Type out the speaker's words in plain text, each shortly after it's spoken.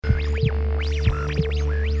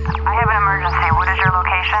I have an emergency. What is your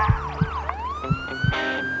location?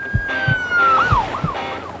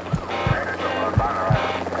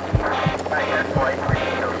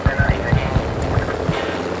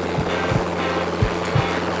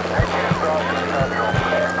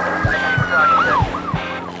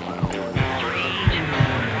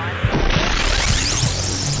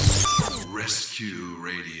 Rescue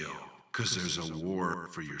Radio, because there's a war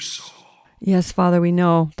for your soul. Yes, Father, we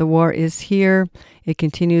know the war is here, it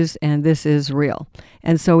continues, and this is real.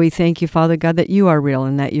 And so we thank you, Father God, that you are real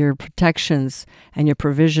and that your protections and your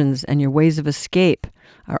provisions and your ways of escape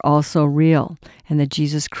are also real, and that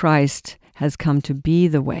Jesus Christ has come to be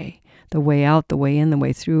the way out, the way in, the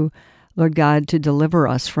way through, Lord God, to deliver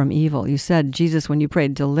us from evil. You said, Jesus, when you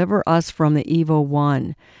prayed, deliver us from the evil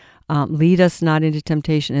one. Lead us not into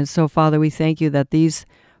temptation. And so, Father, we thank you that these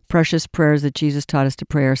precious prayers that Jesus taught us to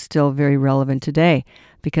pray are still very relevant today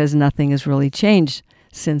because nothing has really changed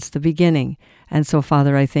since the beginning. And so,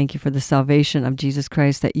 Father, I thank you for the salvation of Jesus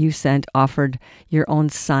Christ that you sent, offered your own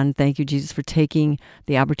Son. Thank you, Jesus, for taking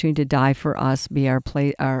the opportunity to die for us, be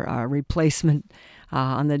our replacement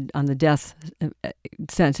on the death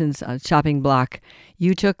sentence chopping block.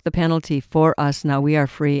 You took the penalty for us. Now we are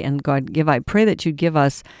free. And God, I pray that you give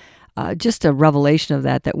us just a revelation of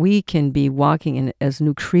that we can be walking as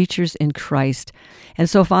new creatures in Christ. And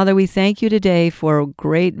so, Father, we thank you today for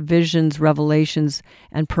great visions, revelations,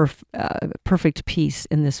 and perfect peace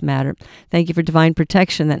in this matter. Thank you for divine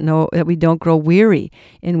protection, that we don't grow weary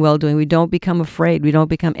in well-doing. We don't become afraid. We don't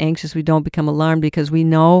become anxious. We don't become alarmed because we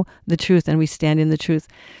know the truth and we stand in the truth.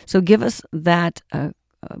 So give us that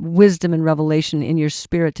wisdom and revelation in your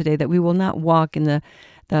spirit today, that we will not walk in the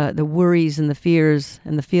worries and the fears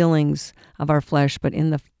and the feelings of our flesh, but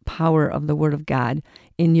in the power of the Word of God,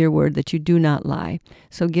 in your Word, that you do not lie.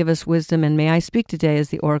 So give us wisdom, and may I speak today as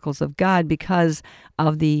the oracles of God because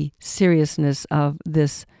of the seriousness of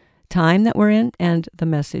this time that we're in and the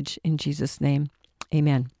message in Jesus' name.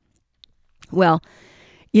 Amen. Well,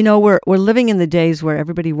 you know, we're living in the days where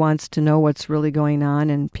everybody wants to know what's really going on,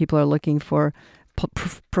 and people are looking for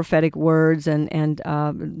prophetic words and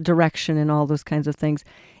direction and all those kinds of things.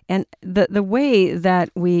 And the way that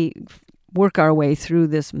we work our way through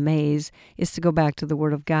this maze is to go back to the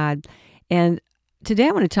Word of God. And today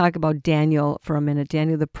I want to talk about Daniel for a minute,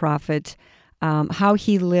 Daniel the prophet, how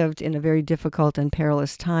he lived in a very difficult and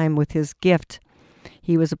perilous time with his gift.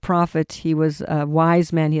 He was a prophet. He was a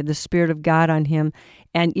wise man. He had the Spirit of God on him.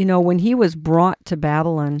 And, you know, when he was brought to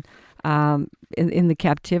Babylon, in the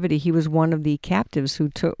captivity, he was one of the captives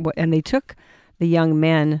they took the young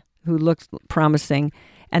men who looked promising,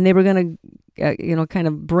 and they were going to, kind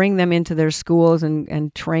of bring them into their schools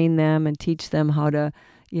and train them and teach them how to,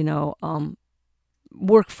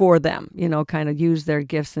 work for them, kind of use their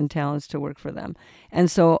gifts and talents to work for them. And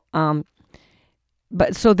so,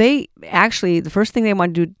 so they actually, the first thing they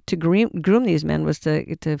wanted to do to groom these men was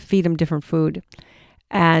to feed them different food.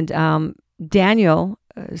 And Daniel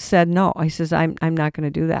said no. He says, I'm not going to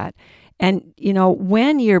do that. And,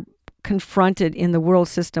 when you're confronted in the world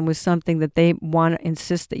system with something that they want to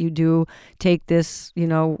insist that you do, take this,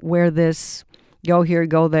 wear this, go here,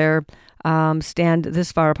 go there, stand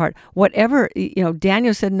this far apart, whatever,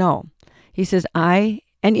 Daniel said no. He says, and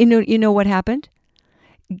you know what happened?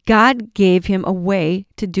 God gave him a way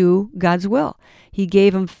to do God's will. He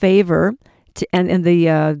gave him favor, and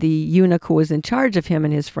the eunuch who was in charge of him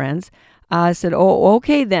and his friends said, oh,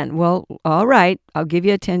 okay then. Well, all right, I'll give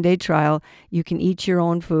you a 10-day trial. You can eat your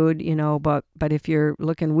own food, but if you're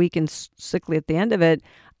looking weak and sickly at the end of it,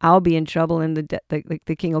 I'll be in trouble and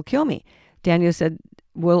the king will kill me. Daniel said,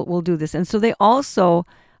 we'll do this. And so they also,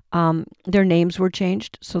 their names were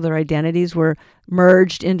changed, so their identities were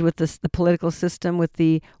merged into with the political system, with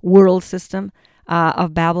the world system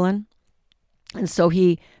of Babylon. And so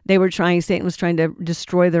Satan was trying to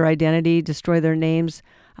destroy their identity, destroy their names.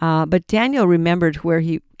 But Daniel remembered where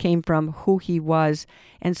he came from, who he was.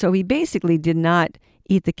 And so he basically did not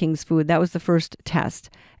eat the king's food. That was the first test.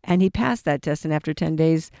 And he passed that test. And after 10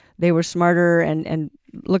 days, they were smarter and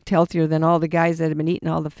looked healthier than all the guys that had been eating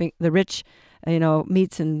all the rich,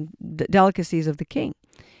 meats and delicacies of the king.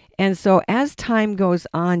 And so as time goes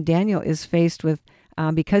on, Daniel is faced with,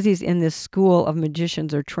 because he's in this school of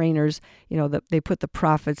magicians or trainers, they put the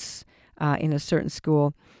prophets in a certain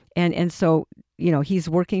school. And so, he's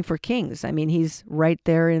working for kings. I mean, he's right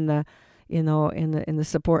there in the, in the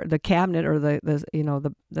support, the cabinet or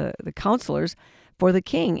the counselors for the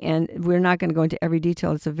king. And we're not going to go into every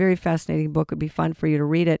detail. It's a very fascinating book. It'd be fun for you to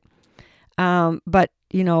read it. But,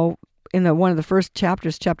 in one of the first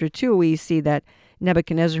chapters, chapter 2, we see that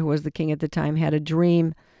Nebuchadnezzar, who was the king at the time, had a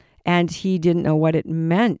dream, and he didn't know what it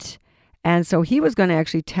meant. And so he was going to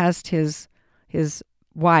actually test his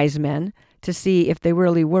wise men to see if they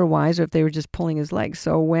really were wise or if they were just pulling his leg.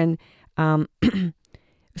 So when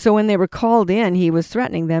when they were called in, he was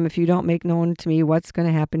threatening them, if you don't make known to me what's going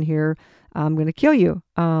to happen here, I'm going to kill you.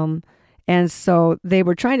 And so they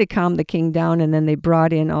were trying to calm the king down, and then they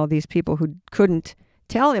brought in all these people who couldn't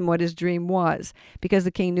tell him what his dream was, because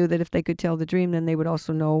the king knew that if they could tell the dream, then they would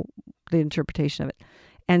also know the interpretation of it.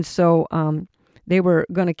 And so they were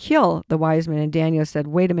going to kill the wise men, and Daniel said,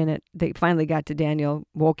 wait a minute. They finally got to Daniel,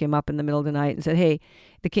 woke him up in the middle of the night and said, hey,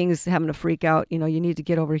 the king is having a freak out. You need to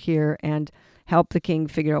get over here and help the king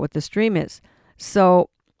figure out what this dream is. So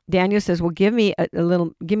Daniel says, well, give me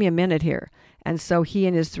a minute here. And so he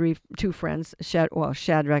and his two friends,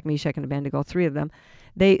 Shadrach, Meshach, and Abednego, three of them,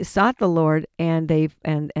 they sought the Lord, and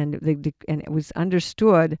and it was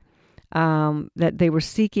understood that they were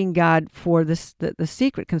seeking God for the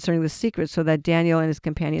secret, concerning the secret, so that Daniel and his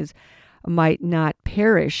companions might not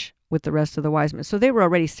perish with the rest of the wise men. So they were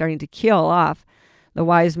already starting to kill off the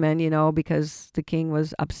wise men, because the king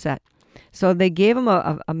was upset. So they gave him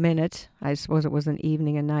a minute. I suppose it was an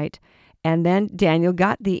evening and night. And then Daniel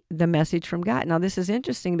got the message from God. Now, this is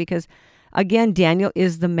interesting because, again, Daniel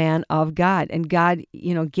is the man of God. And God,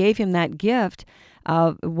 gave him that gift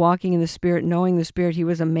of walking in the Spirit, knowing the Spirit. He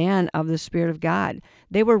was a man of the Spirit of God.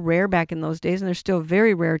 They were rare back in those days, and they're still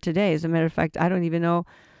very rare today. As a matter of fact, I don't even know,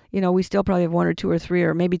 we still probably have one or two or three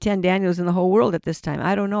or maybe 10 Daniels in the whole world at this time.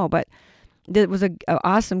 I don't know, but it was an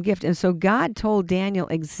awesome gift. And so God told Daniel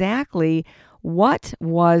exactly what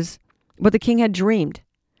the king had dreamed.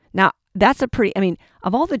 Now, that's of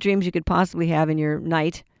all the dreams you could possibly have in your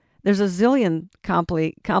night, there's a zillion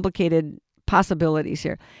complicated possibilities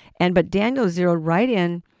here. But Daniel zeroed right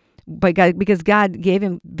in by God, because God gave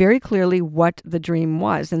him very clearly what the dream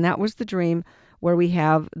was. And that was the dream where we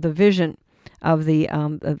have the vision of the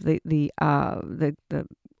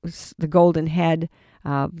golden head,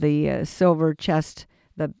 the silver chest,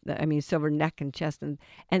 silver neck and chest, and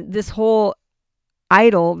this whole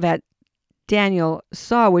idol that Daniel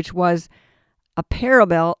saw, which was a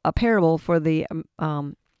parable for the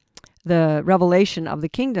revelation of the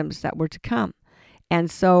kingdoms that were to come.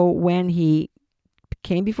 And so when he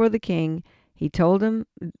came before the king, he told him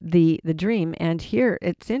the dream. And here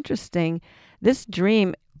it's interesting. This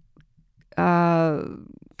dream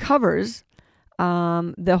covers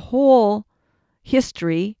the whole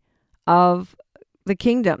history of the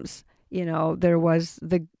kingdoms. There was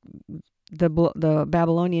the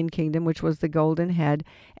Babylonian kingdom, which was the golden head,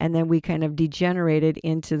 and then we kind of degenerated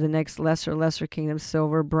into the next lesser kingdom,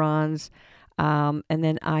 silver, bronze, and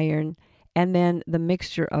then iron, and then the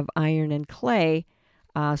mixture of iron and clay,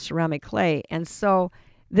 ceramic clay. And so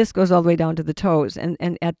this goes all the way down to the toes.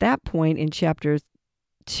 And at that point in chapter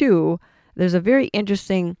 2, there's a very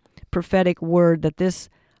interesting prophetic word that this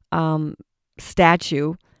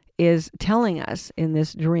statue is telling us in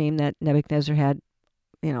this dream that Nebuchadnezzar had,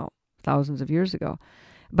 thousands of years ago.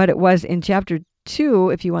 But it was in chapter 2,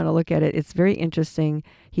 if you want to look at it, it's very interesting.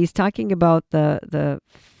 He's talking about the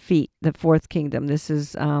feet, the fourth kingdom. This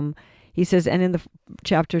is, he says, and in the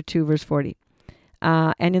chapter 2, verse 40,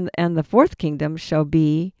 and the fourth kingdom shall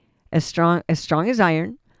be as strong as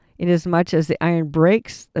iron, inasmuch as the iron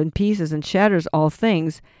breaks in pieces and shatters all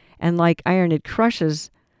things, and like iron it crushes.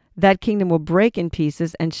 That kingdom will break in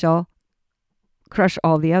pieces and shall crush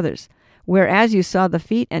all the others. Whereas you saw the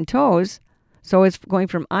feet and toes, so it's going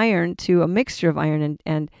from iron to a mixture of iron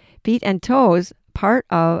and feet and toes, part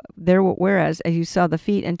of there. Whereas as you saw the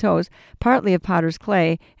feet and toes, partly of potter's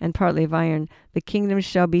clay and partly of iron, the kingdom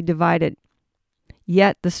shall be divided.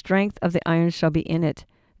 Yet the strength of the iron shall be in it,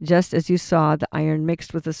 just as you saw the iron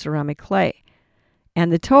mixed with the ceramic clay.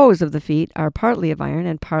 And the toes of the feet are partly of iron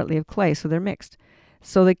and partly of clay, so they're mixed.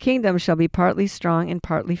 So the kingdom shall be partly strong and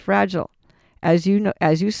partly fragile. As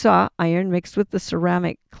you saw iron mixed with the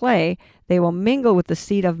ceramic clay, they will mingle with the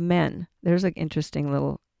seed of men. There's an interesting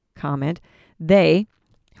little comment. They,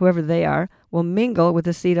 whoever they are, will mingle with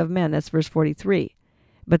the seed of men. That's verse 43.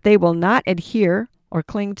 But they will not adhere or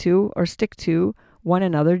cling to or stick to one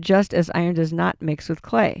another, just as iron does not mix with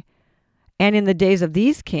clay. And in the days of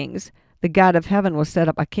these kings, the God of heaven will set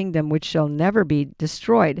up a kingdom which shall never be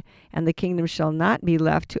destroyed, and the kingdom shall not be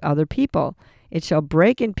left to other people. It shall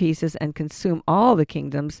break in pieces and consume all the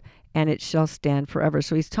kingdoms, and it shall stand forever.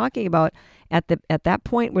 So he's talking about at that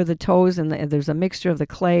point where the toes and there's a mixture of the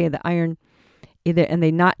clay and the iron, and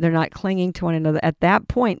they're not clinging to one another. At that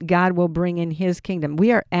point, God will bring in His kingdom.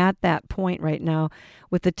 We are at that point right now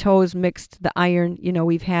with the toes mixed, the iron.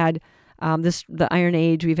 We've had the Iron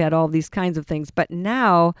Age. We've had all these kinds of things, but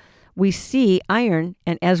now we see iron,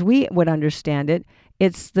 and as we would understand it,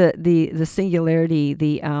 it's the singularity,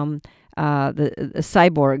 the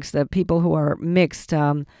cyborgs, the people who are mixed. They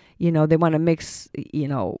want to mix,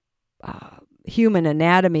 human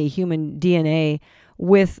anatomy, human DNA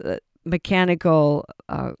with mechanical,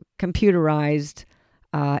 computerized,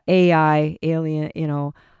 AI,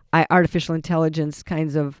 alien, artificial intelligence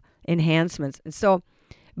kinds of enhancements. And so,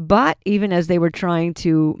 but even as they were trying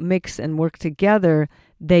to mix and work together,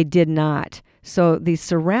 they did not. So the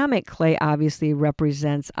ceramic clay obviously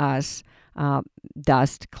represents us,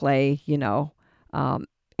 dust, clay,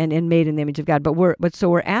 and made in the image of God. But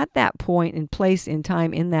we're at that point in place in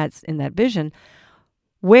time in that vision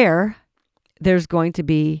where there's going to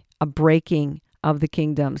be a breaking of the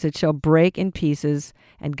kingdoms. It shall break in pieces,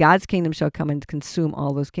 and God's kingdom shall come and consume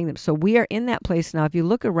all those kingdoms. So we are in that place now. If you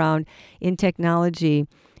look around in technology,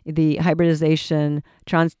 the hybridization,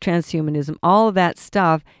 transhumanism, all of that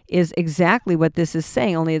stuff is exactly what this is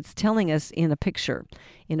saying, only it's telling us in a picture,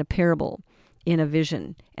 in a parable, in a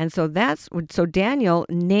vision. And so Daniel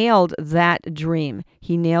nailed that dream.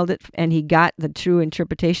 He nailed it, and he got the true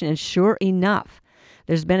interpretation. And sure enough,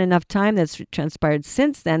 there's been enough time that's transpired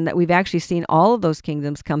since then that we've actually seen all of those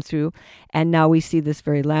kingdoms come through, and now we see this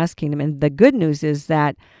very last kingdom. And the good news is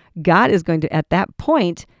that God is going to, at that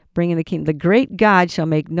point, bring in the kingdom. The great God shall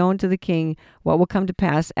make known to the king what will come to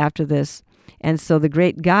pass after this. And so the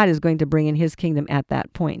great God is going to bring in his kingdom at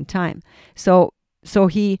that point in time. So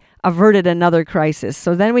he averted another crisis.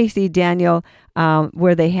 So then we see Daniel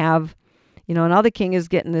where they have, and now the king is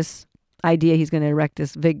getting this idea he's going to erect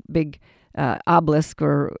this big obelisk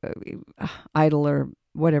or idol or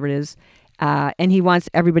whatever it is, and he wants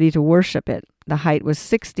everybody to worship it. The height was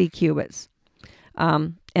 60 cubits.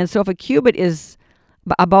 And so if a cubit is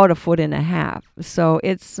about 1.5 feet, so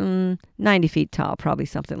it's 90 feet tall, probably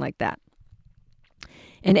something like that.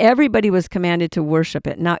 And everybody was commanded to worship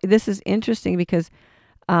it. Now, this is interesting because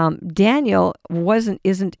Daniel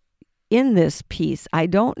isn't in this piece. I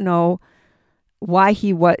don't know why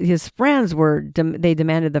his friends they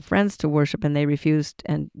demanded the friends to worship, and they refused.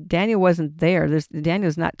 And Daniel wasn't there.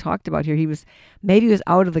 Daniel's not talked about here. Maybe he was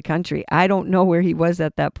out of the country. I don't know where he was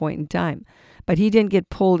at that point in time. But he didn't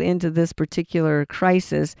get pulled into this particular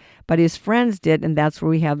crisis, but his friends did, and that's where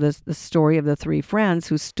we have the story of the 3 friends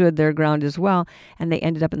who stood their ground as well, and they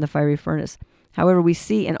ended up in the fiery furnace. However, we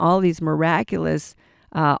see in all these miraculous,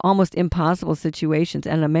 almost impossible situations,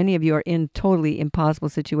 and many of you are in totally impossible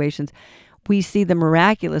situations, we see the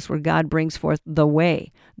miraculous where God brings forth the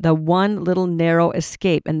way, the one little narrow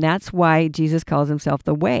escape. And that's why Jesus calls himself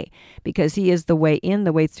the way, because he is the way in,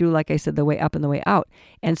 the way through, like I said, the way up and the way out.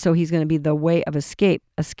 And so he's going to be the way of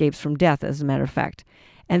escapes from death, as a matter of fact.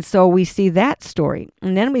 And so we see that story.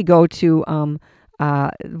 And then we go to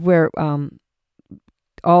where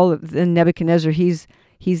all of the Nebuchadnezzar, he's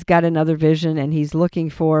got another vision, and he's looking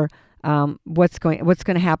for what's going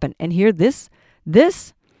to happen. And here this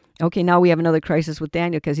okay, now we have another crisis with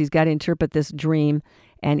Daniel because he's got to interpret this dream.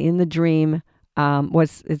 And in the dream,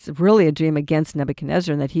 it's really a dream against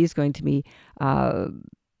Nebuchadnezzar, and that he's going to be,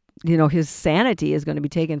 his sanity is going to be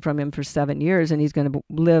taken from him for 7 years, and he's going to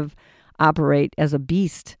operate as a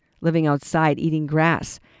beast, living outside, eating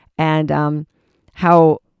grass. And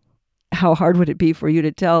how hard would it be for you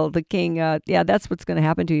to tell the king, that's what's going to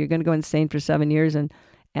happen to you. You're going to go insane for 7 years, and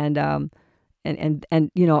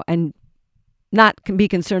not be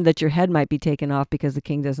concerned that your head might be taken off because the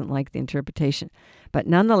king doesn't like the interpretation. But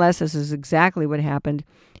nonetheless, this is exactly what happened.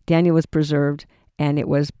 Daniel was preserved, and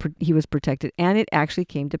he was protected, and it actually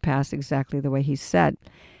came to pass exactly the way he said.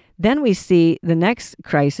 Then we see the next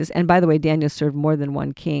crisis, and by the way, Daniel served more than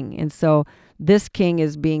one king, and so this king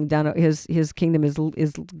is being done. His kingdom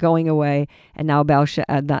is going away, and now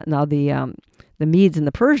the Medes and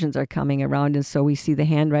the Persians are coming around, and so we see the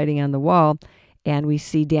handwriting on the wall. And we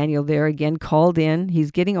see Daniel there again, called in. He's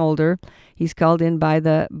getting older. He's called in by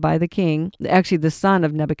the king, actually the son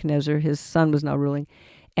of Nebuchadnezzar. His son was now ruling.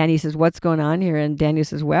 And he says, what's going on here? And Daniel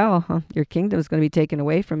says, well, your kingdom is going to be taken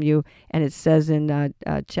away from you. And it says in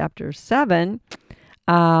chapter 7,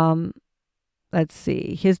 let's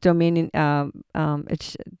see, his dominion,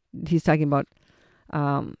 he's talking about,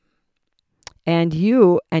 and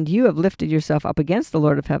you have lifted yourself up against the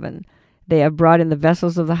Lord of heaven. They have brought in the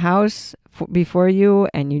vessels of the house before you,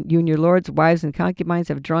 and you and your lord's wives and concubines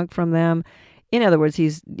have drunk from them. In other words,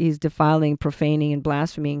 he's defiling, profaning, and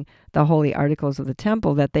blaspheming the holy articles of the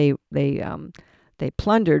temple that they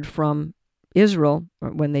plundered from Israel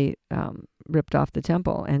when they ripped off the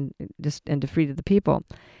temple and defeated the people.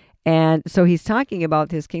 And so he's talking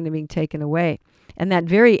about his kingdom being taken away. And that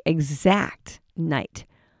very exact night,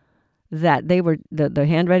 that they were the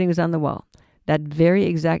handwriting was on the wall. That very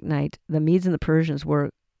exact night, the Medes and the Persians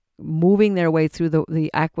were moving their way through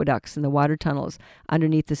the aqueducts and the water tunnels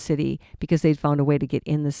underneath the city because they'd found a way to get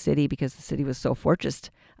in the city because the city was so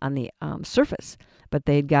fortressed on the surface. But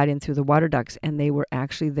they'd got in through the water ducts, and they were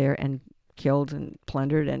actually there and killed and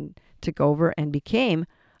plundered and took over and became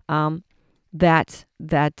the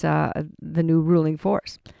new ruling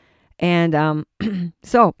force. And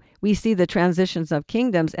so we see the transitions of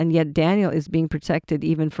kingdoms, and yet Daniel is being protected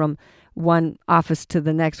even from one office to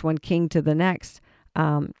the next, one king to the next.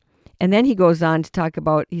 And then he goes on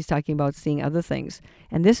to he's talking about seeing other things.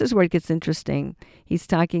 And this is where it gets interesting. He's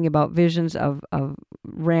talking about visions of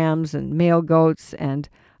rams and male goats and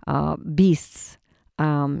beasts.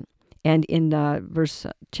 And in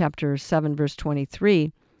chapter 7, verse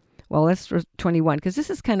 23, well, let's 21, because this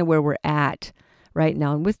is kind of where we're at right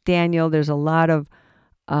now. And with Daniel, there's a lot of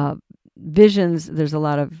visions, there's a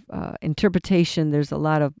lot of interpretation, there's a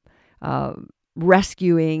lot of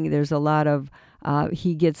rescuing, there's a lot of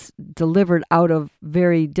he gets delivered out of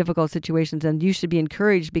very difficult situations, and you should be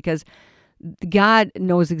encouraged because God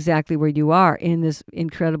knows exactly where you are in this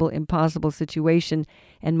incredible, impossible situation.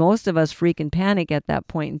 And most of us freak and panic at that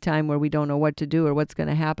point in time where we don't know what to do or what's going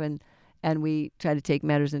to happen, and we try to take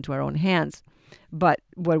matters into our own hands. But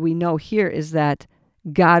what we know here is that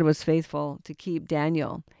God was faithful to keep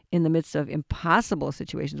Daniel in the midst of impossible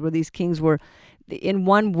situations where these kings were, in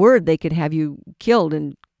one word, they could have you killed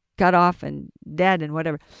and cut off and dead and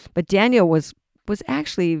whatever. But Daniel was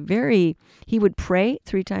actually he would pray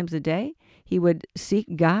 3 times a day. He would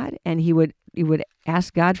seek God, and he would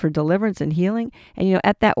ask God for deliverance and healing. And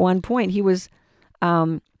at that one point, he was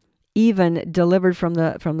even delivered from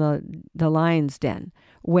the lion's den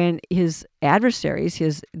when his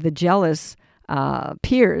adversaries, the jealous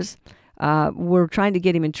peers, were trying to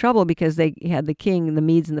get him in trouble because they had the king, the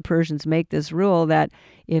Medes and the Persians, make this rule that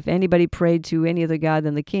if anybody prayed to any other god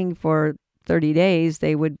than the king for 30 days,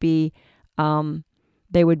 they would be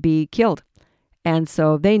killed. And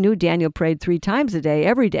so they knew Daniel prayed 3 times a day,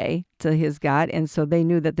 every day, to his God, and so they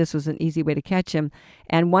knew that this was an easy way to catch him.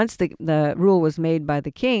 And once the rule was made by the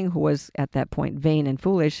king, who was at that point vain and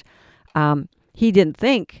foolish, he didn't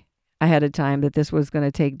think ahead of time that this was going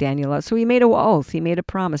to take Daniel out. So he made an oath. He made a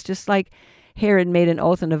promise, just like Herod made an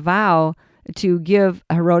oath and a vow to give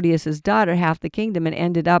Herodias' daughter half the kingdom, and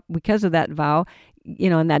ended up, because of that vow,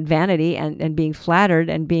 and that vanity and being flattered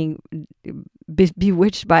and being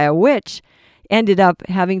bewitched by a witch, ended up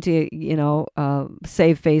having to,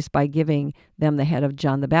 save face by giving them the head of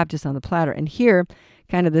John the Baptist on the platter. And here,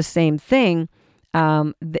 kind of the same thing.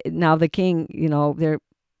 Now the king, they're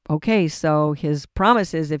okay, so his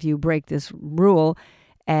promise is, if you break this rule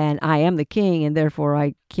and I am the king and therefore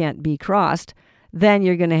I can't be crossed, then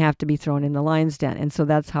you're going to have to be thrown in the lion's den. And so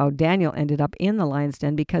that's how Daniel ended up in the lion's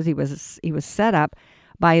den, because he was set up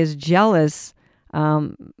by his jealous,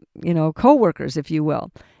 co-workers, if you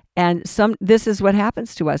will. And this is what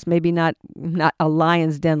happens to us. Maybe not a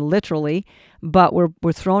lion's den literally, but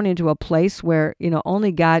we're thrown into a place where,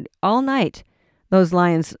 only God, all night, those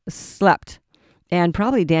lions slept. And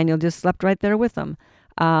probably Daniel just slept right there with them.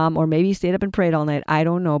 Or maybe he stayed up and prayed all night. I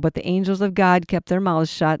don't know. But the angels of God kept their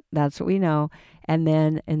mouths shut. That's what we know. And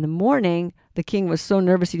then in the morning, the king was so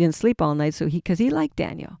nervous he didn't sleep all night because he liked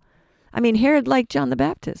Daniel. I mean, Herod liked John the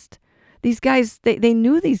Baptist. These guys, they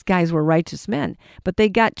knew these guys were righteous men, but they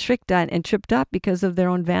got tricked on and tripped up because of their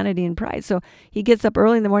own vanity and pride. So he gets up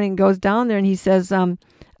early in the morning and goes down there, and he says,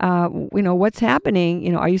 what's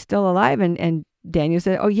happening? Are you still alive? And Daniel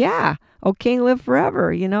said, oh, yeah. Oh, king, live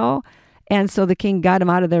forever, And so the king got him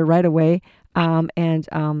out of there right away. And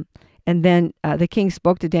then the king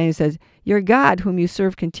spoke to Daniel and says, your God, whom you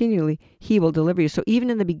serve continually, he will deliver you. So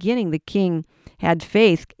even in the beginning, the king had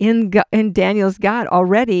faith in Daniel's God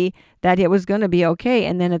already, that it was going to be okay.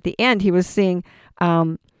 And then at the end, he was seeing,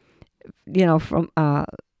 he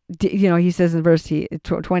says in verse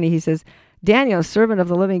 20, he says, Daniel, servant of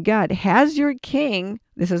the living God, has your king,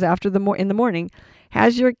 this is after in the morning,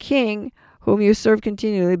 has your king, whom you serve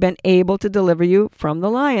continually, been able to deliver you from the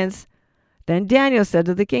lions? Then Daniel said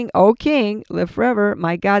to the king, O king, live forever.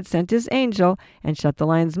 My God sent his angel and shut the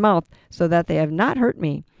lion's mouth, so that they have not hurt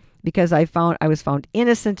me, because I was found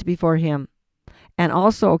innocent before him. And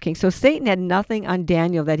also, O king. So Satan had nothing on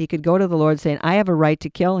Daniel that he could go to the Lord saying, I have a right to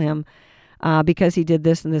kill him because he did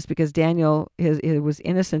this and this, because Daniel was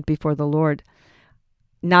innocent before the Lord.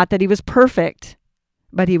 Not that he was perfect,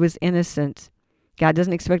 but he was innocent. God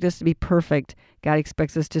doesn't expect us to be perfect. God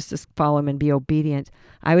expects us just to follow him and be obedient.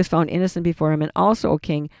 I was found innocent before him, and also, O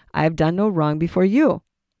king, I have done no wrong before you.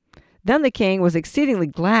 Then the king was exceedingly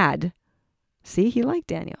glad. See, he liked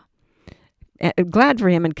Daniel. glad for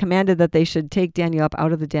him, and commanded that they should take Daniel up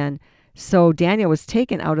out of the den. So Daniel was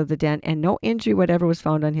taken out of the den, and no injury whatever was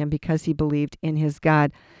found on him, because he believed in his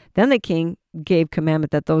God. Then the king gave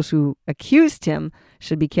commandment that those who accused him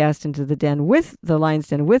should be cast into the den, with the lion's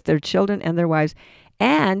den, with their children and their wives.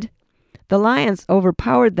 And the lions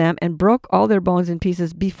overpowered them and broke all their bones in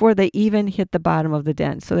pieces before they even hit the bottom of the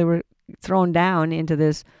den. So they were thrown down into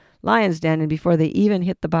this lion's den, and before they even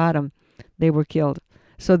hit the bottom, they were killed.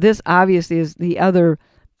 So this obviously is the other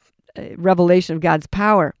revelation of God's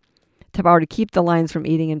power to keep the lions from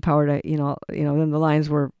eating, and power to, then the lions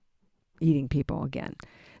were eating people again.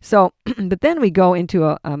 So, but then we go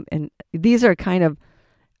into and these are kind of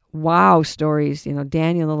wow stories,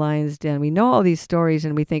 Daniel in the lion's den. We know all these stories,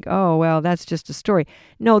 and we think, oh, well, that's just a story.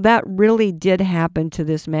 No, that really did happen to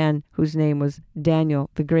this man whose name was Daniel,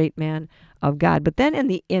 the great man of God. But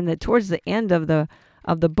then towards the end of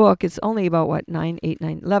the book, it's only about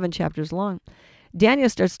 11 chapters long. Daniel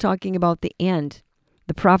starts talking about the end,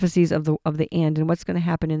 the prophecies of the end, and what's going to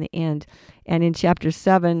happen in the end. And in chapter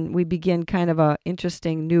 7, we begin kind of a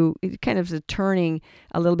interesting turning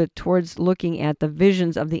a little bit towards looking at the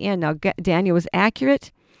visions of the end. Now, Daniel was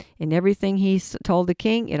accurate in everything he told the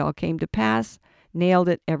king. It all came to pass, nailed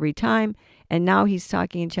it every time. And now he's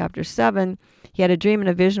talking in chapter 7. He had a dream and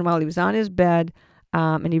a vision while he was on his bed,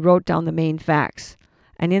 and he wrote down the main facts.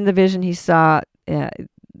 And in the vision, he saw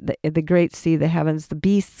the great sea, the heavens, the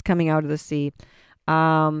beasts coming out of the sea.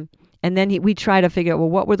 And then we try to figure out, well,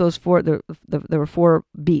 what were those four? There were four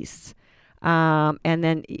beasts. And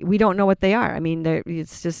then we don't know what they are. I mean,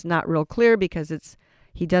 it's just not real clear, because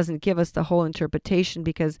he doesn't give us the whole interpretation,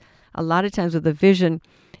 because a lot of times with the vision,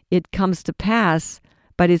 it comes to pass,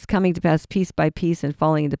 but it's coming to pass piece by piece and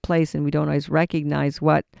falling into place, and we don't always recognize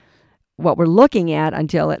what we're looking at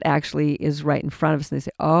until it actually is right in front of us. And they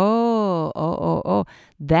say, oh,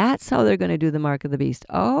 that's how they're going to do the mark of the beast.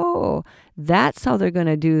 Oh, that's how they're going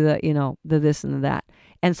to do the this and the that.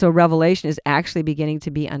 And so Revelation is actually beginning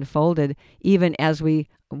to be unfolded, even as we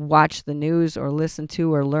watch the news or listen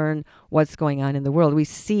to or learn what's going on in the world. We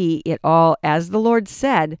see it all as the Lord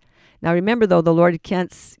said. Now remember, though, the Lord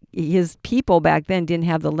his people back then didn't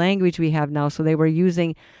have the language we have now, so they were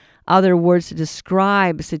using other words to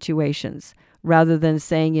describe situations rather than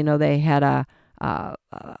saying, they had a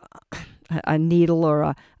needle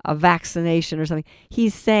or a vaccination or something.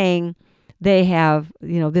 He's saying they have,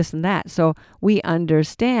 this and that. So we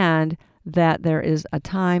understand that there is a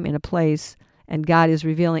time and a place, and God is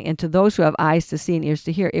revealing. And to those who have eyes to see and ears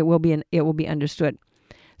to hear, it will be understood.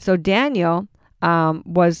 So Daniel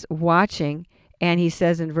was watching, and he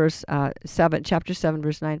says in chapter 7,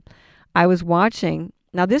 verse 9, I was watching.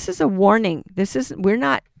 Now, this is a warning. We're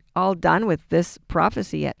not all done with this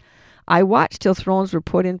prophecy yet. I watched till thrones were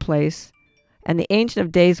put in place, and the Ancient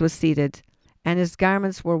of Days was seated, and his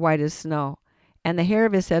garments were white as snow, and the hair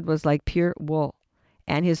of his head was like pure wool,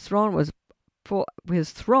 and his throne was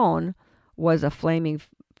a flaming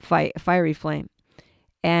fiery flame.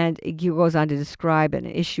 And he goes on to describe an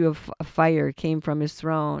issue of fire came from his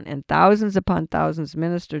throne, and thousands upon thousands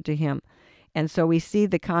ministered to him. And so we see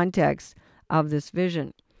the context of this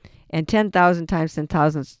vision. And 10,000 times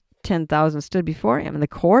 10,000 stood before him, and the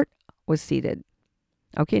court was seated.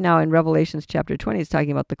 Okay, now in Revelations chapter 20, he's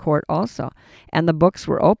talking about the court also. And the books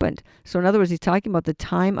were opened. So in other words, he's talking about the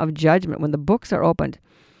time of judgment when the books are opened.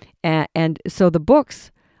 And so the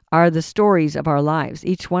books are the stories of our lives.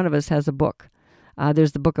 Each one of us has a book.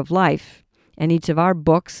 There's the book of life, and each of our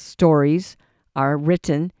books, stories, are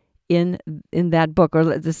written in that book.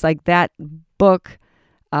 Or it's like that book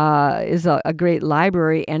is a great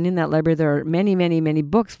library, and in that library there are many, many, many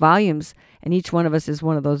books, volumes, and each one of us is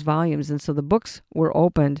one of those volumes. And so the books were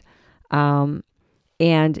opened, and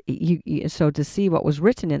so to see what was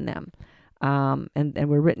written in them, and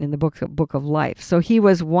were written in the book of life. So he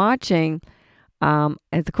was watching,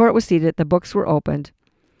 as the court was seated, the books were opened,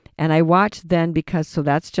 and I watched then so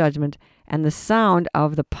that's judgment, and the sound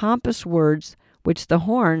of the pompous words which the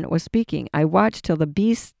horn was speaking. I watched till the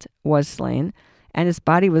beast was slain, and his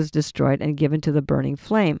body was destroyed and given to the burning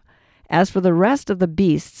flame. As for the rest of the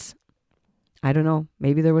beasts, I don't know,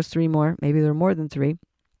 maybe there was 3 more, maybe there were more than 3.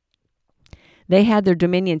 They had their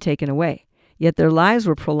dominion taken away, yet their lives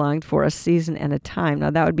were prolonged for a season and a time.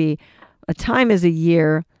 Now that would be, a time is a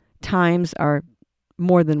year, times are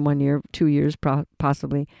more than 1 year, 2 years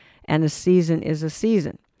possibly, and a season is a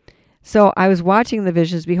season. So I was watching the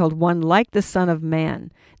visions, behold, one like the Son of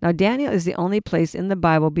Man. Now Daniel is the only place in the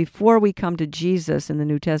Bible before we come to Jesus in the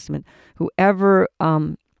New Testament who ever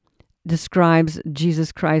describes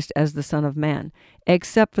Jesus Christ as the Son of Man,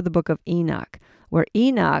 except for the book of Enoch, where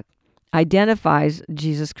Enoch identifies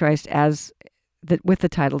Jesus Christ as with the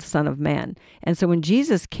title Son of Man. And so when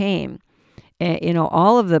Jesus came,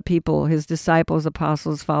 all of the people, his disciples,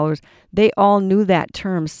 apostles, followers, they all knew that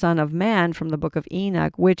term Son of Man from the book of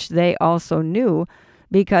Enoch, which they also knew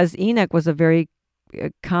because Enoch was a very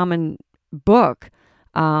common book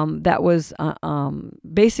that was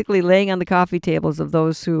basically laying on the coffee tables of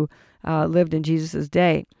those who lived in Jesus's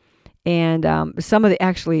day. And some of the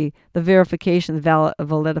verification,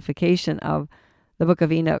 validification of the book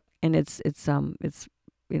of Enoch and its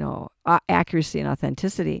accuracy and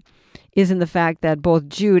authenticity is in the fact that both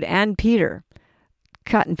Jude and Peter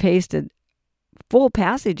cut and pasted full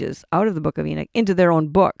passages out of the book of Enoch into their own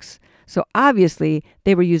books. So obviously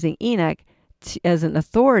they were using Enoch as an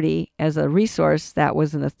authority, as a resource that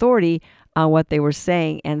was an authority on what they were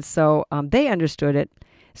saying. And so they understood it.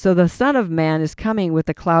 So the Son of Man is coming with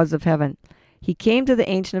the clouds of heaven. He came to the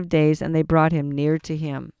Ancient of Days, and they brought him near to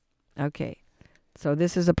him. Okay, so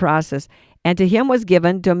this is a process. And to him was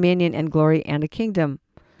given dominion and glory and a kingdom,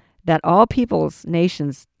 that all peoples,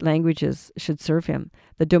 nations, languages should serve him.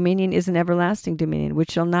 The dominion is an everlasting dominion,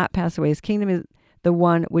 which shall not pass away. His kingdom is the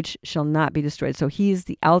one which shall not be destroyed. So he is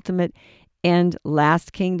the ultimate and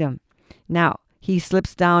last kingdom. Now, he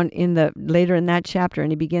slips down later in that chapter,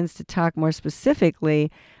 and he begins to talk more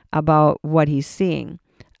specifically about what he's seeing.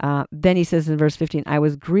 Then he says in verse 15, I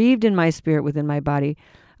was grieved in my spirit within my body,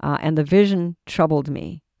 and the vision troubled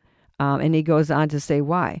me. And he goes on to say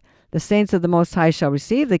why. The saints of the Most High shall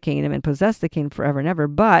receive the kingdom and possess the kingdom forever and ever.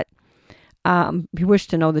 But he wished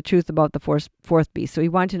to know the truth about the fourth beast. So he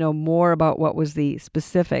wanted to know more about what was the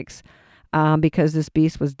specifics, because this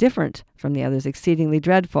beast was different from the others, exceedingly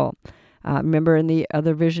dreadful. Remember in the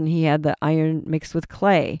other vision, he had the iron mixed with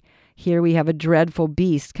clay. Here we have a dreadful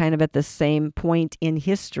beast, kind of at the same point in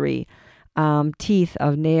history. Teeth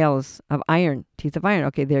of nails of iron. Teeth of iron.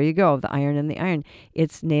 Okay, there you go. The iron and the iron.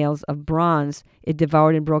 Its nails of bronze. It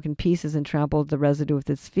devoured and broke in pieces and trampled the residue with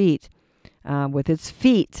its feet.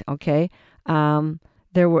 Okay.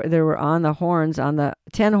 There were on the horns, on the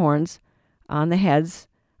 10 horns, on the heads.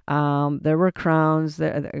 There were crowns.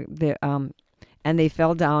 And they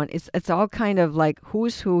fell down. It's all kind of like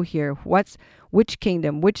who's who here. Which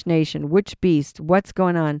kingdom, which nation, which beast, what's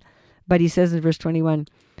going on? But he says in verse 21,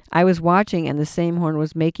 I was watching, and the same horn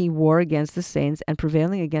was making war against the saints and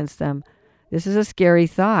prevailing against them. This is a scary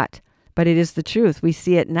thought, but it is the truth. We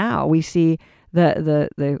see it now. We see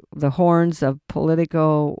the horns of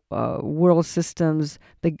political world systems.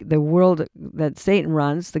 The world that Satan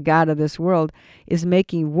runs, the god of this world, is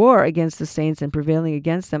making war against the saints and prevailing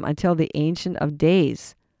against them until the Ancient of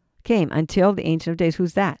Days came. Until the Ancient of Days.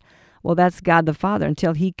 Who's that? Well, that's God the Father.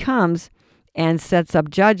 Until he comes and sets up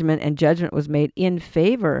judgment, and judgment was made in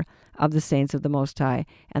favor of the saints of the Most High.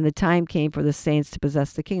 And the time came for the saints to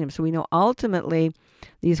possess the kingdom. So we know ultimately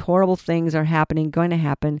these horrible things are happening, going to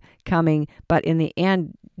happen, coming. But in the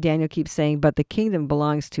end, Daniel keeps saying, but the kingdom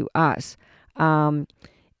belongs to us. And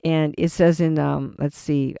it says in, let's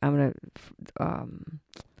see, I'm going to,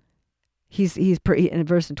 he's in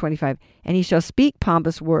verse 25, and he shall speak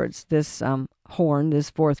pompous words, this horn, this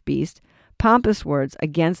fourth beast, pompous words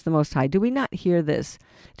against the Most High. Do we not hear this?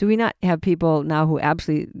 Do we not have people now who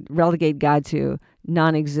absolutely relegate God to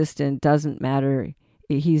non-existent, doesn't matter,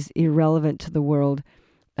 he's irrelevant to the world?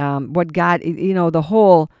 What God, the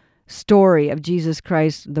whole story of Jesus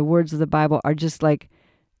Christ, the words of the Bible are just like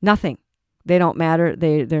nothing. They don't matter.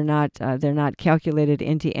 They're not calculated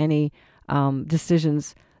into any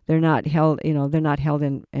decisions. They're not held, they're not held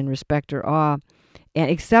in respect or awe. And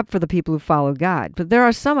except for the people who follow God. But there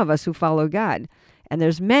are some of us who follow God, and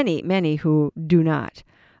there's many, many who do not.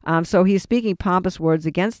 So he's speaking pompous words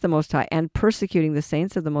against the Most High and persecuting the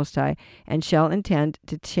saints of the Most High, and shall intend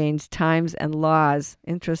to change times and laws.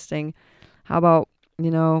 Interesting. How about,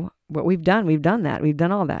 what we've done? We've done that. We've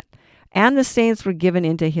done all that. And the saints were given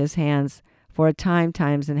into his hands for a time,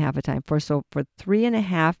 times, and half a time. For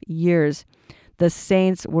 3.5 years, the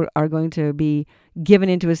saints are going to be given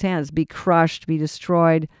into his hands, be crushed, be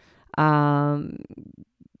destroyed. And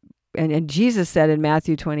Jesus said in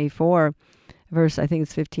Matthew 24, verse, I think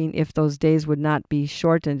it's 15, if those days would not be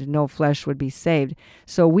shortened, no flesh would be saved.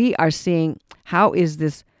 So we are seeing how is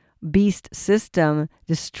this beast system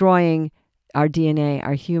destroying our DNA,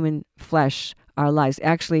 our human flesh, our lives.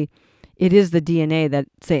 Actually, it is the DNA that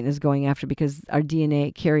Satan is going after, because our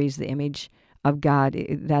DNA carries the image of God.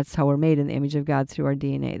 That's how we're made, in the image of God through our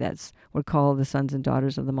DNA. We're called the sons and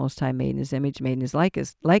daughters of the Most High, made in his image, made in his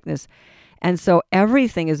likeness. And so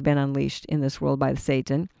everything has been unleashed in this world by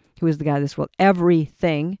Satan, who is the God of this world.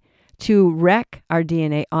 Everything to wreck our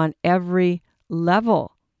DNA on every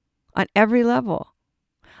level. On every level.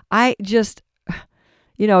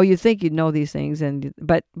 You think you'd know these things,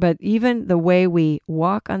 but even the way we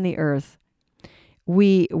walk on the earth,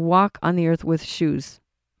 we walk on the earth with shoes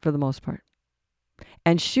for the most part.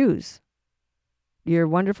 And shoes, your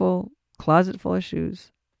wonderful closet full of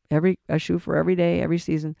shoes, a shoe for every day, every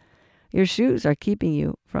season. Your shoes are keeping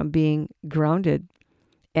you from being grounded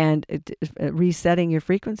and resetting your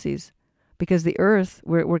frequencies, because the earth,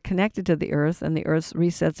 we're connected to the earth, and the earth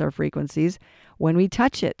resets our frequencies when we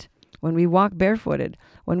touch it, when we walk barefooted,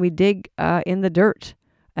 when we dig in the dirt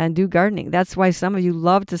and do gardening. That's why some of you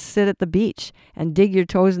love to sit at the beach and dig your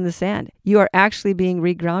toes in the sand. You are actually being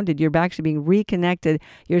regrounded. You're actually being reconnected.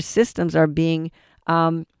 Your systems are being,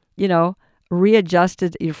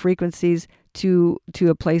 readjusted, your frequencies to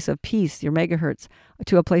a place of peace, your megahertz,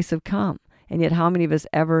 to a place of calm. And yet how many of us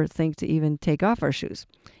ever think to even take off our shoes?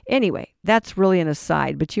 Anyway, that's really an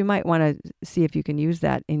aside, but you might want to see if you can use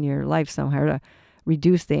that in your life somehow to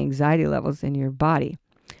reduce the anxiety levels in your body.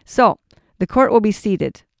 So, the court will be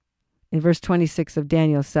seated. In verse 26 of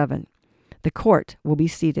Daniel 7, the court will be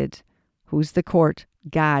seated. Who's the court?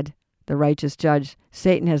 God, the righteous judge.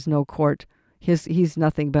 Satan has no court. He's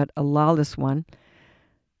nothing but a lawless one.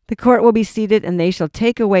 The court will be seated, and they shall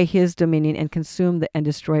take away his dominion and consume and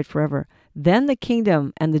destroy it forever. Then the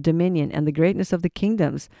kingdom and the dominion and the greatness of the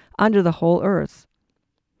kingdoms under the whole earth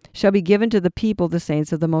shall be given to the people, the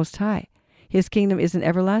saints of the Most High. His kingdom is an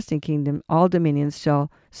everlasting kingdom. All dominions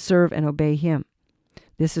shall serve and obey him.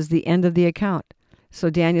 This is the end of the account. So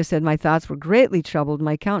Daniel said, my thoughts were greatly troubled.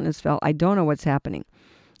 My countenance fell. I don't know what's happening.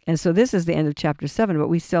 And so this is the end of chapter 7, but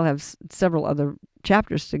we still have several other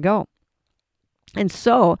chapters to go. And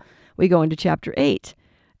so we go into chapter 8,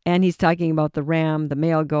 and he's talking about the ram, the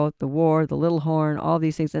male goat, the war, the little horn, all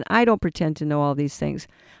these things. And I don't pretend to know all these things.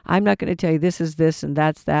 I'm not going to tell you this is this and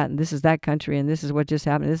that's that, and this is that country, and this is what just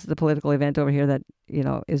happened. This is the political event over here that,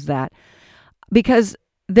 is that. Because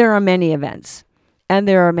there are many events, and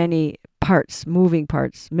there are many parts, moving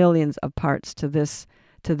parts, millions of parts to this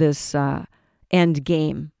end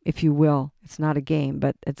game, if you will. It's not a game,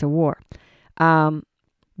 but it's a war.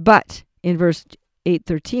 But in verse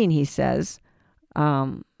 8:13, he says,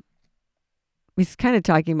 he's kind of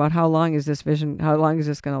talking about how long is this vision, how long is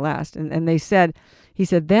this going to last? And he said,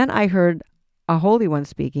 then I heard a holy one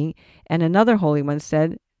speaking, and another holy one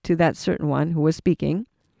said to that certain one who was speaking,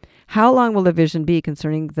 how long will the vision be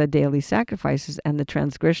concerning the daily sacrifices and the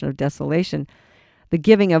transgression of desolation, the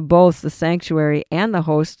giving of both the sanctuary and the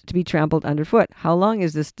host to be trampled underfoot? How long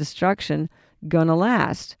is this destruction going to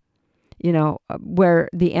last? Where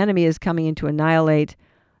the enemy is coming in to annihilate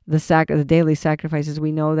the daily sacrifices.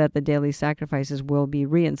 We know that the daily sacrifices will be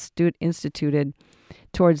reinstituted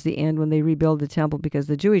towards the end when they rebuild the temple, because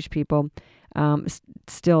the Jewish people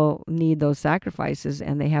still need those sacrifices,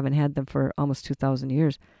 and they haven't had them for almost 2,000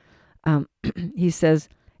 years. He says,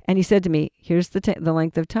 and he said to me, here's the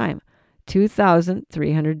length of time,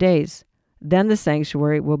 2,300 days. Then the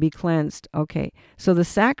sanctuary will be cleansed. Okay, so the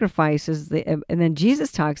sacrifices, and then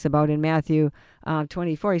Jesus talks about in Matthew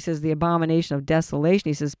 24, he says the abomination of desolation.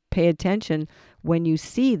 He says, pay attention when you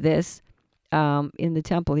see this in the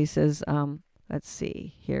temple. He says, let's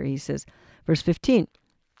see here. He says, verse 15,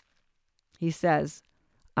 he says,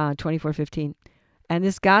 24:15, and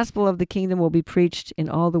this gospel of the kingdom will be preached in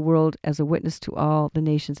all the world as a witness to all the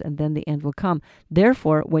nations, and then the end will come.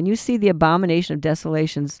 Therefore, when you see the abomination of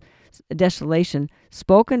desolation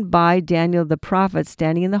spoken by Daniel the prophet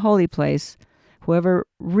standing in the holy place, whoever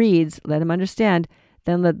reads, let him understand.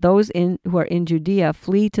 Then let those who are in Judea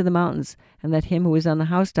flee to the mountains, and let him who is on the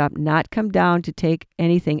housetop not come down to take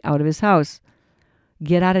anything out of his house.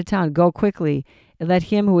 Get out of town, go quickly. And let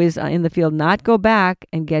him who is in the field not go back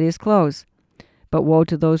and get his clothes. But woe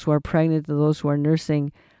to those who are pregnant, to those who are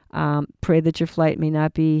nursing. Pray that your flight may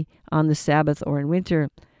not be on the Sabbath or in winter.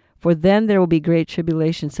 For then there will be great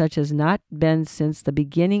tribulation, such as not been since the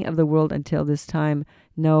beginning of the world until this time,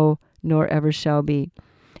 no, nor ever shall be.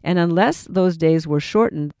 And unless those days were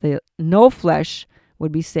shortened, no flesh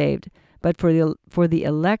would be saved. But for the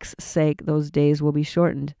elect's sake, those days will be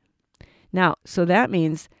shortened. Now, so that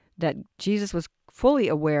means that Jesus was fully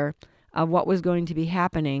aware of what was going to be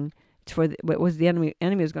happening, what was the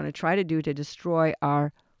enemy was going to try to do to destroy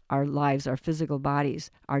our lives, our physical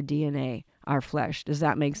bodies, our DNA, our flesh. Does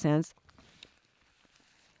that make sense?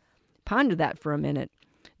 Ponder that for a minute.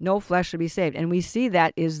 No flesh should be saved. And we see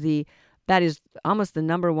that is almost the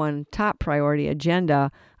number one top priority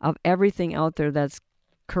agenda of everything out there that's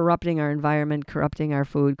corrupting our environment, corrupting our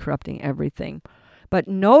food, corrupting everything. But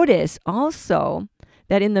notice also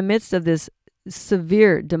that in the midst of this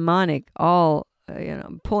severe demonic,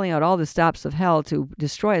 pulling out all the stops of hell to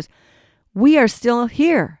destroy us, we are still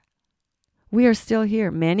here. We are still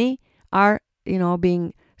here. Many are,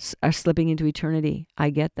 are slipping into eternity. I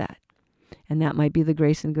get that. And that might be the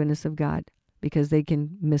grace and goodness of God, because they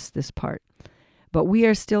can miss this part. But we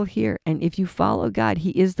are still here. And if you follow God, He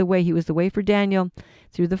is the way. He was the way for Daniel,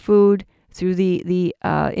 through the food, through the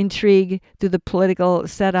intrigue, through the political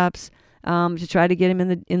setups, to try to get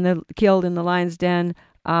him killed in the lion's den.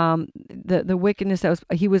 The wickedness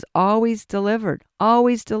he was always delivered.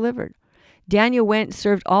 Daniel went and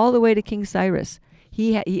served all the way to King Cyrus.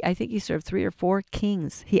 I think he served 3 or 4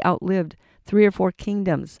 kings. He outlived 3 or 4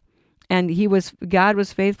 kingdoms. And God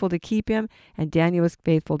was faithful to keep him, and Daniel was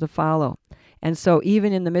faithful to follow. And so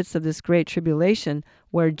even in the midst of this great tribulation,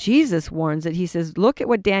 where Jesus warns it, he says, look at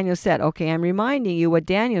what Daniel said. Okay, I'm reminding you what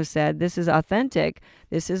Daniel said. This is authentic.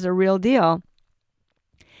 This is a real deal.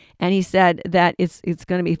 And he said that it's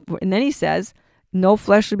going to be, and then he says, no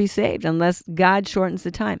flesh will be saved unless God shortens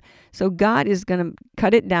the time. So God is going to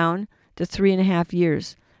cut it down to 3.5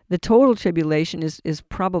 years. The total tribulation is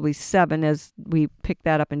probably 7, as we pick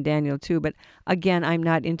that up in Daniel 2. But again, I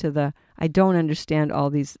don't understand all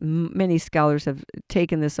these. Many scholars have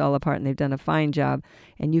taken this all apart, and they've done a fine job.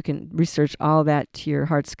 And you can research all that to your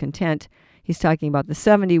heart's content. He's talking about the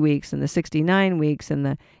 70 weeks and the 69 weeks and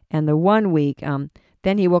the 1 week.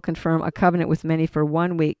 Then he will confirm a covenant with many for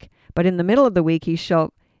 1 week. But in the middle of the week, he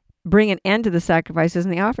shall bring an end to the sacrifices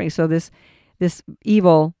and the offerings. So this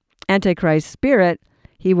evil Antichrist spirit,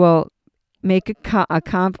 he will make a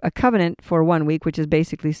covenant for 1 week, which is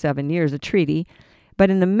basically 7 years, a treaty. But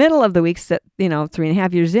in the middle of the weeks,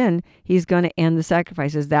 3.5 years in, he's going to end the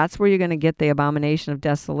sacrifices. That's where you're going to get the abomination of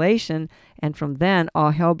desolation. And from then,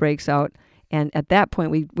 all hell breaks out. And at that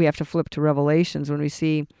point, we have to flip to Revelations when we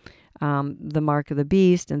see the mark of the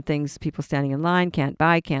beast and things, people standing in line, can't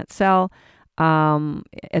buy, can't sell,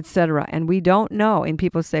 etc. And we don't know. And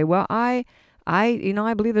people say, well, I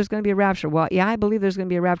believe there's going to be a rapture. Well, yeah, I believe there's going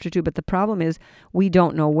to be a rapture too, but the problem is we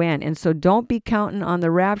don't know when. And so don't be counting on the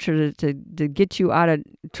rapture to get you out of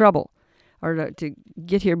trouble, or to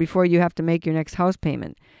get here before you have to make your next house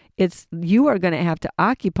payment. You are going to have to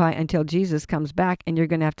occupy until Jesus comes back, and you're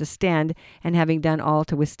going to have to stand, and having done all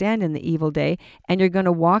to withstand in the evil day, and you're going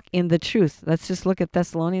to walk in the truth. Let's just look at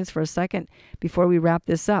Thessalonians for a second before we wrap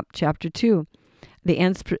this up. Chapter 2. The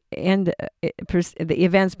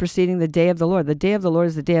events preceding the day of the Lord. The day of the Lord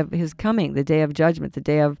is the day of His coming, the day of judgment, the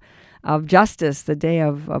day of justice, the day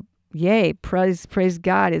of praise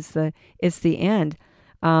God. It's the end.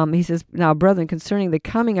 He says, now, brethren, concerning the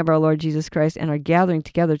coming of our Lord Jesus Christ and our gathering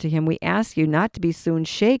together to Him, we ask you not to be soon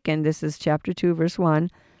shaken. This is chapter 2, verse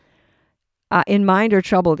 1. In mind or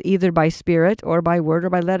troubled, either by spirit or by word or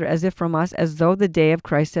by letter, as if from us, as though the day of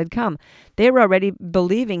Christ had come. They were already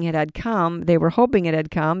believing it had come. They were hoping it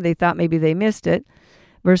had come. They thought maybe they missed it.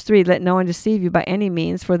 Verse 3, let no one deceive you by any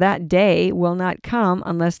means, for that day will not come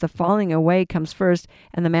unless the falling away comes first,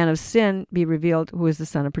 and the man of sin be revealed, who is the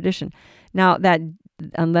son of perdition. Now, that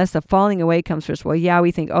unless the falling away comes first, well, yeah,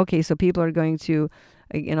 we think, okay, so people are going to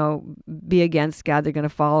be against God. They're going to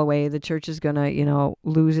fall away. The church is going to,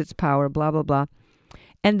 lose its power, blah, blah, blah.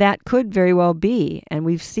 And that could very well be. And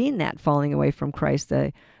we've seen that falling away from Christ.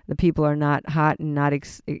 The people are not hot and not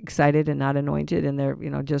excited and not anointed, and they're,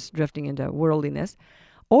 just drifting into worldliness.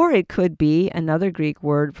 Or it could be another Greek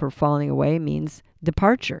word for falling away means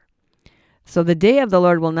departure. So the day of the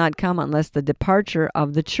Lord will not come unless the departure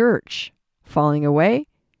of the church, falling away,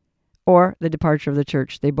 or the departure of the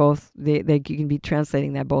church. You can be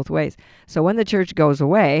translating that both ways. So when the church goes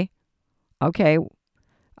away, okay,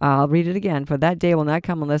 I'll read it again. For that day will not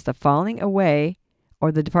come unless the falling away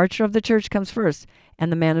or the departure of the church comes first,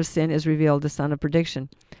 and the man of sin is revealed, the son of perdition,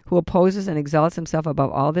 who opposes and exalts himself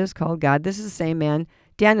above all that is called God. This is the same man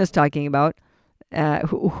Daniel's talking about,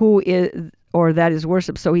 who is, or that is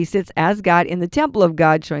worship. So he sits as God in the temple of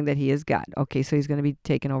God, showing that he is God. Okay, so he's going to be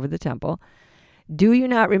taking over the temple. Do you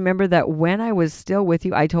not remember that when I was still with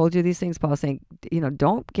you, I told you these things? Paul's saying,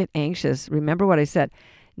 don't get anxious. Remember what I said.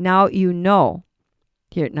 Now you know.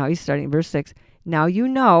 Here, now he's starting verse 6. Now you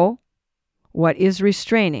know what is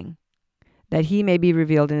restraining, that he may be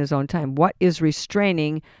revealed in his own time. What is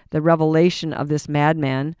restraining the revelation of this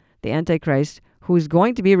madman, the Antichrist, who is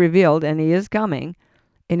going to be revealed, and he is coming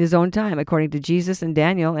in his own time, according to Jesus and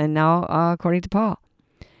Daniel, and now according to Paul.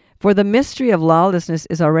 For the mystery of lawlessness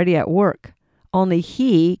is already at work. Only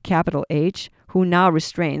he, capital H, who now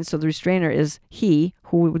restrains, so the restrainer is he.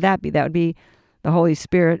 Who would that be? That would be the Holy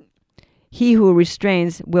Spirit. He who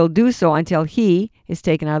restrains will do so until he is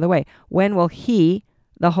taken out of the way. When will he,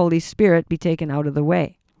 the Holy Spirit, be taken out of the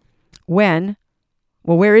way? When?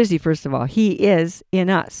 Well, where is he, first of all? He is in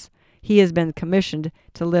us. He has been commissioned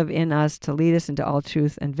to live in us, to lead us into all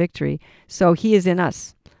truth and victory. So he is in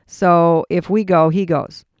us. So if we go, he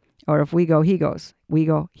goes. Or if we go, he goes. We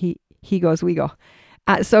go, he goes, we go.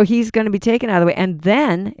 So he's going to be taken out of the way. And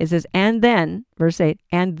then, it says, and then, verse 8,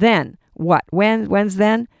 and then, what? When's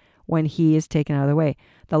then? When he is taken out of the way.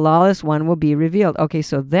 The lawless one will be revealed. Okay,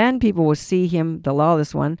 so then people will see him, the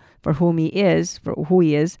lawless one, for who he is,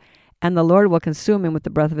 and the Lord will consume him with the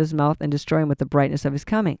breath of his mouth and destroy him with the brightness of his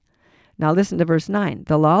coming. Now listen to verse 9.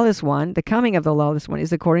 The lawless one, the coming of the lawless one,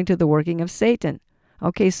 is according to the working of Satan.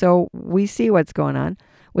 Okay, so we see what's going on.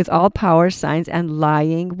 With all power, signs, and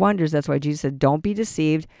lying wonders. That's why Jesus said, don't be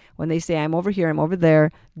deceived. When they say, I'm over here, I'm over there,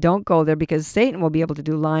 don't go there, because Satan will be able to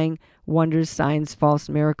do lying wonders, signs, false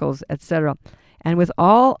miracles, etc. And with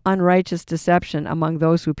all unrighteous deception among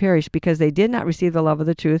those who perish, because they did not receive the love of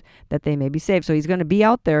the truth, that they may be saved. So he's going to be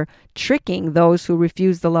out there tricking those who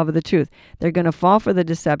refuse the love of the truth. They're going to fall for the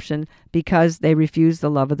deception because they refuse the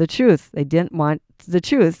love of the truth. They didn't want the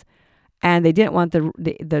truth, and they didn't want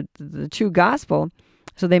the true gospel.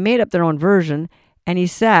 So they made up their own version, and he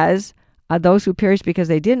says, those who perish because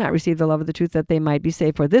they did not receive the love of the truth, that they might be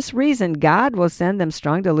saved. For this reason, God will send them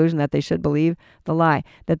strong delusion that they should believe the lie,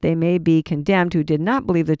 that they may be condemned who did not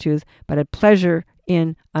believe the truth, but had pleasure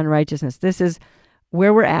in unrighteousness. This is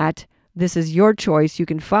where we're at. This is your choice. You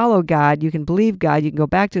can follow God. You can believe God. You can go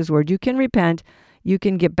back to his word. You can repent. You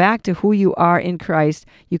can get back to who you are in Christ.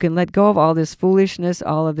 You can let go of all this foolishness,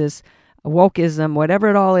 all of this wokeism, whatever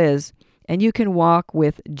it all is, and you can walk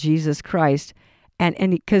with Jesus Christ.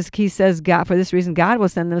 And because he says, God, for this reason, God will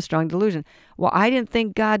send them a strong delusion. Well, I didn't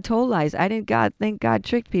think God told lies. I didn't think God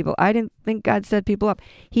tricked people. I didn't think God set people up.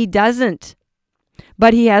 He doesn't.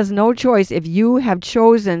 But he has no choice. If you have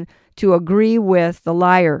chosen to agree with the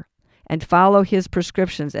liar and follow his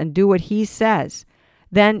prescriptions and do what he says,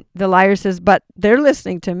 then the liar says, but they're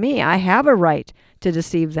listening to me. I have a right to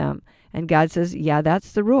deceive them. And God says, yeah,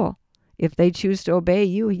 that's the rule. If they choose to obey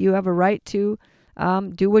you, you have a right to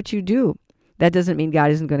do what you do. That doesn't mean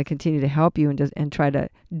God isn't going to continue to help you and try to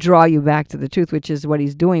draw you back to the truth, which is what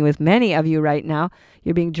he's doing with many of you right now.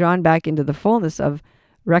 You're being drawn back into the fullness of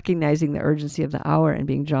recognizing the urgency of the hour and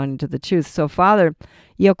being drawn into the truth. So, Father,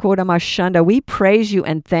 Yokoda Mashanda, we praise you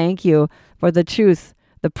and thank you for the truth,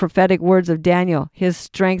 the prophetic words of Daniel, his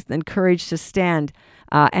strength and courage to stand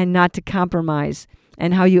and not to compromise,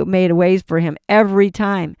 and how you made ways for him every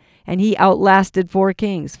time. And he outlasted 4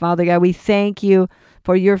 kings. Father God, we thank you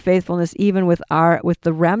for your faithfulness, even with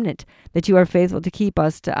the remnant, that you are faithful to keep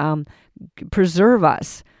us, to preserve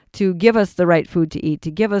us, to give us the right food to eat,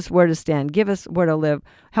 to give us where to stand, give us where to live,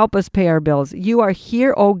 help us pay our bills. You are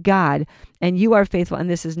here, oh God, and you are faithful. And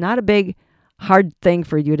this is not a big, hard thing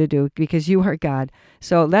for you to do, because you are God.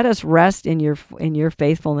 So let us rest in your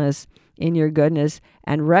faithfulness, in your goodness,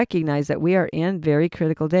 and recognize that we are in very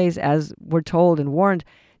critical days, as we're told and warned,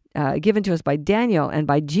 given to us by Daniel and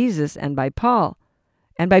by Jesus and by Paul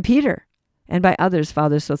and by Peter and by others,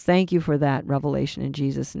 Father. So thank you for that revelation in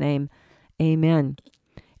Jesus' name. Amen.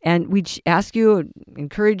 And we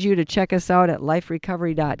encourage you to check us out at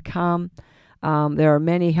liferecovery.com. There are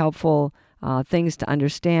many helpful things to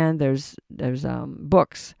understand. There's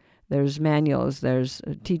books, there's manuals, there's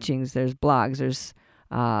teachings, there's blogs, there's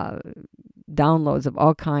downloads of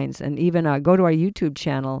all kinds. And even go to our YouTube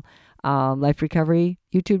channel, Life Recovery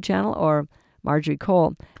YouTube channel, or Marjorie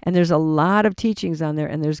Cole. And there's a lot of teachings on there,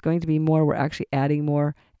 and there's going to be more. We're actually adding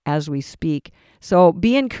more as we speak. So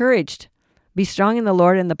be encouraged. Be strong in the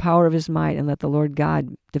Lord and the power of his might, and let the Lord God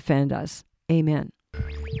defend us. Amen. I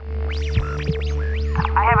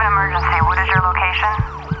have an emergency. What is your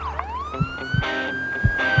location?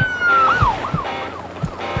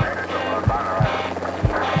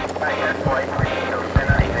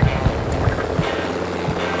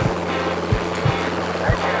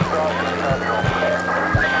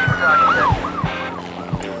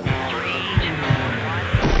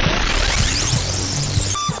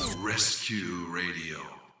 Rescue Radio,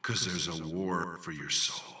 because there's a war for your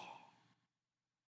soul.